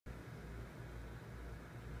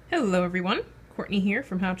Hello everyone, Courtney here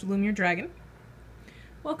from How to Loom Your Dragon.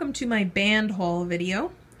 Welcome to my band haul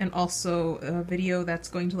video, and also a video that's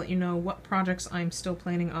going to let you know what projects I'm still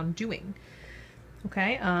planning on doing.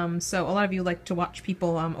 Okay, so a lot of you like to watch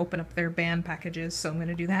people open up their band packages, so I'm going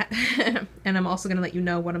to do that. And I'm also going to let you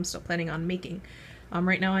know what I'm still planning on making.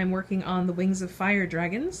 Right now I'm working on the Wings of Fire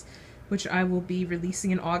dragons, which I will be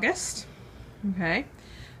releasing in August. Okay,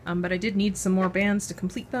 but I did need some more bands to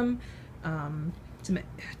complete them.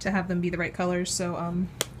 To have them be the right colors, so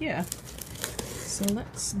yeah. So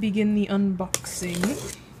let's begin the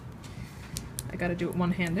unboxing. I gotta do it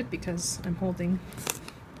one-handed because I'm holding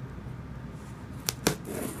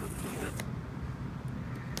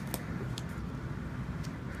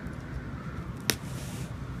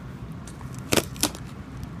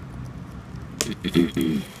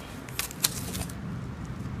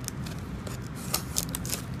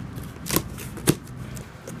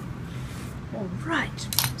Alright,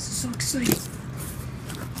 this is so exciting.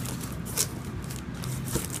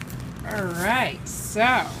 Alright,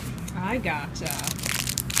 so I got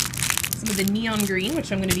some of the neon green,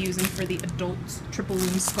 which I'm going to be using for the adult triple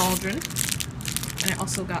loom Scauldron. And I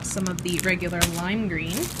also got some of the regular lime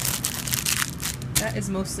green. That is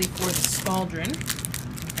mostly for the Scauldron.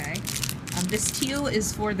 Okay. This teal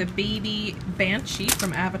is for the baby Banshee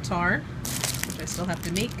from Avatar, which I still have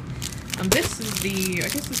to make. This is the, I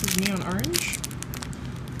guess this is neon orange,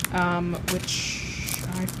 which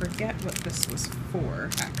I forget what this was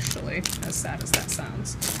for, actually, as sad as that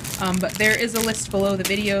sounds. But there is a list below the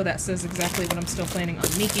video that says exactly what I'm still planning on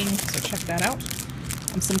making, so check that out.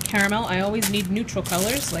 Some caramel. I always need neutral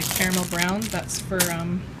colors, like caramel brown. That's for,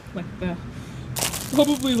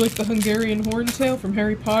 probably like the Hungarian Horntail from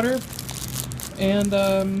Harry Potter,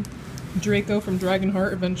 and, Draco from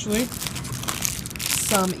Dragonheart, eventually.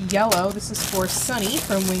 Some yellow. This is for Sunny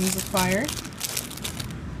from Wings of Fire.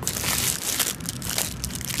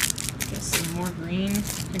 I guess some more green.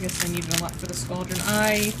 I guess I needed a lot for the Scauldron.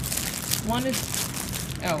 I wanted...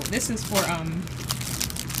 Oh, this is for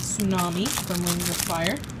Tsunami from Wings of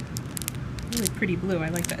Fire. Really pretty blue. I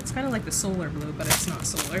like that. It's kind of like the solar blue, but it's not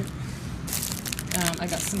solar. I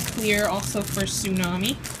got some clear also for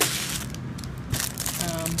Tsunami.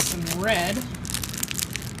 Some red,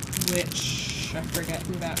 which... I forget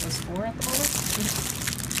who that was for at the moment.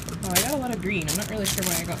 Oh, I got a lot of green. I'm not really sure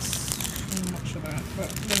why I got so much of that, but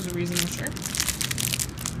there's a reason, I'm sure.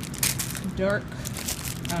 Dark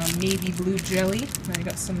navy blue jelly. And I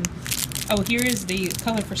got some... Oh, here is the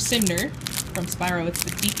color for Cynder from Spyro. It's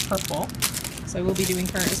the deep purple, so I will be doing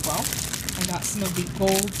her as well. I got some of the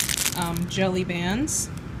gold jelly bands,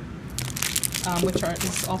 which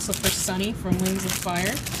is also for Sunny from Wings of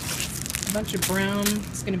Fire. A bunch of brown.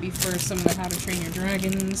 It's going to be for some of the How to Train Your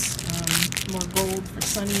Dragons. More gold for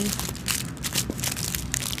Sunny.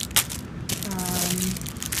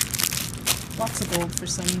 Lots of gold for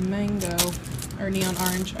Sunny. Mango. Or neon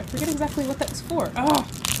orange. I forget exactly what that's for. Oh!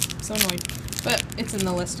 So annoyed. But it's in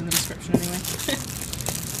the list in the description anyway.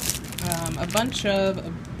 A bunch of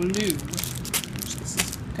blue. Which this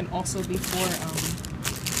can also be for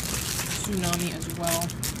Tsunami as well.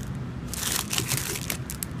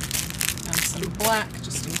 Some black,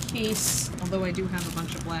 just in case, although I do have a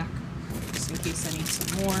bunch of black, just in case I need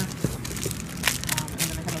some more. And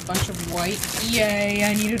then I have a bunch of white. Yay,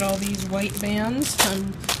 I needed all these white bands,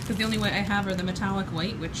 because the only white I have are the metallic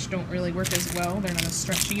white, which don't really work as well. They're not as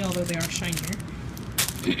stretchy, although they are shinier.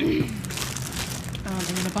 And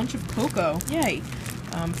then a bunch of cocoa, yay,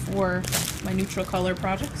 for my neutral color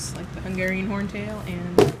projects, like the Hungarian Horntail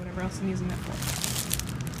and whatever else I'm using that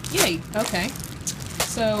for. Yay, okay.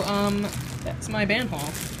 So, that's my band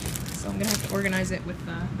haul. So I'm gonna have to organize it with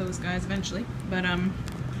those guys eventually. But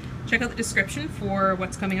check out the description for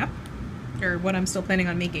what's coming up, or what I'm still planning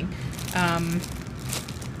on making.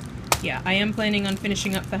 Yeah, I am planning on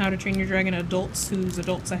finishing up the How to Train Your Dragon Adults, whose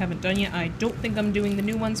adults I haven't done yet. I don't think I'm doing the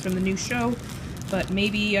new ones from the new show, but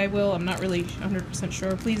maybe I will. I'm not really 100%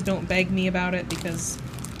 sure. Please don't beg me about it, because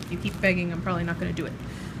if you keep begging, I'm probably not gonna do it.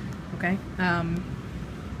 Okay?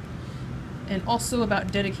 And also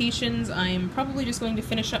about dedications, I'm probably just going to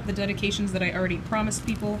finish up the dedications that I already promised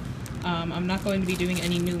people. I'm not going to be doing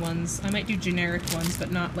any new ones. I might do generic ones,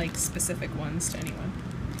 but not like specific ones to anyone.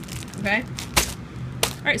 Okay?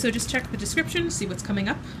 Alright, so just check the description, see what's coming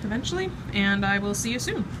up eventually, and I will see you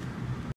soon.